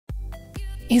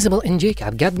Isabel and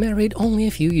Jacob got married only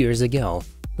a few years ago.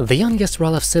 The youngest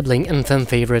Roloff sibling and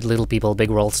fan-favorite Little People Big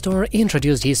World star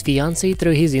introduced his fiancée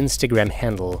through his Instagram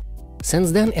handle.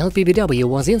 Since then, LPBW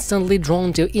was instantly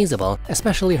drawn to Isabel,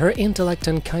 especially her intellect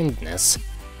and kindness.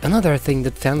 Another thing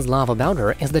that fans love about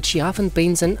her is that she often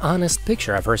paints an honest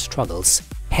picture of her struggles.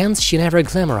 Hence, she never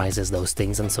glamorizes those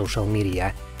things on social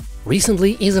media.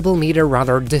 Recently, Isabel made a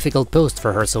rather difficult post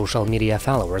for her social media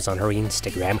followers on her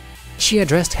Instagram. She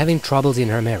addressed having troubles in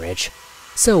her marriage.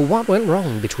 So, what went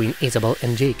wrong between Isabel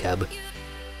and Jacob?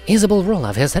 Isabel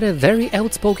Roloff has had a very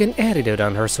outspoken attitude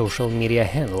on her social media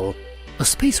handle. A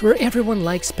space where everyone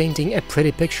likes painting a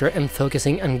pretty picture and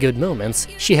focusing on good moments,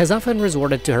 she has often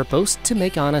resorted to her posts to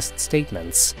make honest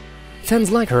statements.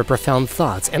 Fans like her profound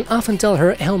thoughts and often tell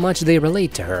her how much they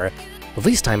relate to her.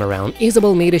 This time around,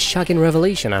 Isabel made a shocking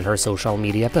revelation on her social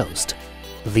media post.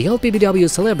 The LPBW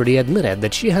celebrity admitted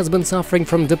that she has been suffering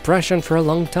from depression for a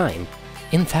long time.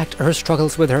 In fact, her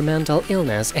struggles with her mental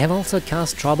illness have also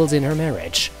caused troubles in her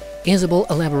marriage. Isabel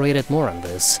elaborated more on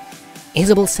this.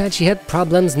 Isabel said she had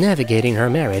problems navigating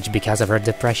her marriage because of her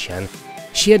depression.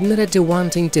 She admitted to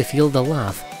wanting to feel the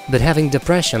love, but having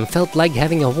depression felt like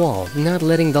having a wall, not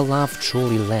letting the love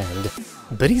truly land.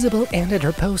 But Isabel ended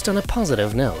her post on a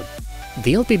positive note.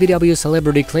 The LPBW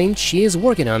celebrity claimed she is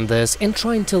working on this and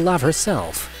trying to love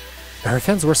herself. Her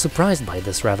fans were surprised by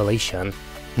this revelation.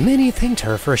 Many thanked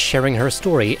her for sharing her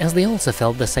story, as they also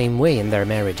felt the same way in their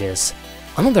marriages.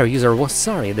 Another user was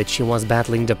sorry that she was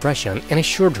battling depression and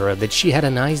assured her that she had a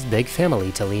nice big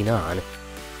family to lean on.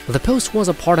 The post was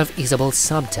a part of Isabel's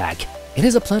Substack. It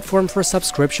is a platform for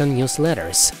subscription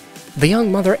newsletters. The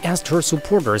young mother asked her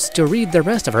supporters to read the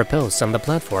rest of her posts on the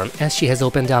platform, as she has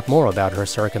opened up more about her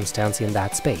circumstance in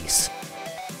that space.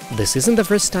 This isn't the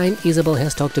first time Isabel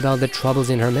has talked about the troubles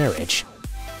in her marriage.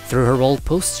 Through her old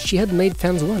posts, she had made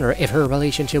fans wonder if her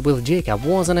relationship with Jacob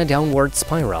was on a downward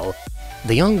spiral.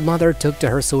 The young mother took to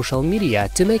her social media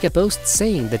to make a post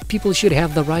saying that people should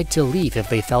have the right to leave if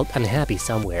they felt unhappy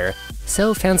somewhere.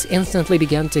 So fans instantly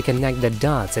began to connect the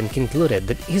dots and concluded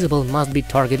that Isabel must be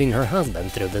targeting her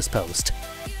husband through this post.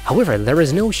 However, there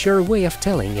is no sure way of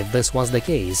telling if this was the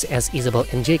case, as Isabel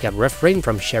and Jacob refrained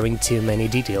from sharing too many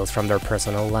details from their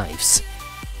personal lives.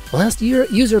 Last year,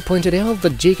 user pointed out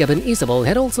that Jacob and Isabel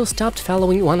had also stopped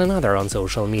following one another on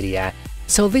social media,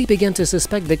 so they began to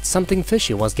suspect that something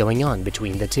fishy was going on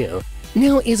between the two.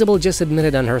 Now, Isabel just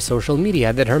admitted on her social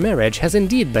media that her marriage has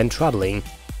indeed been troubling,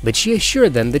 but she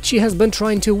assured them that she has been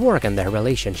trying to work on their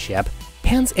relationship.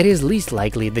 Hence, it is least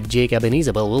likely that Jacob and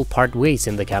Isabel will part ways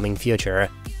in the coming future.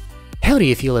 How do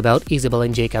you feel about Isabel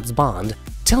and Jacob's bond?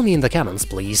 Tell me in the comments,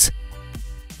 please.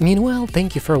 Meanwhile,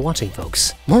 thank you for watching,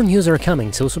 folks. More news are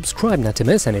coming, so subscribe not to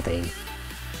miss anything.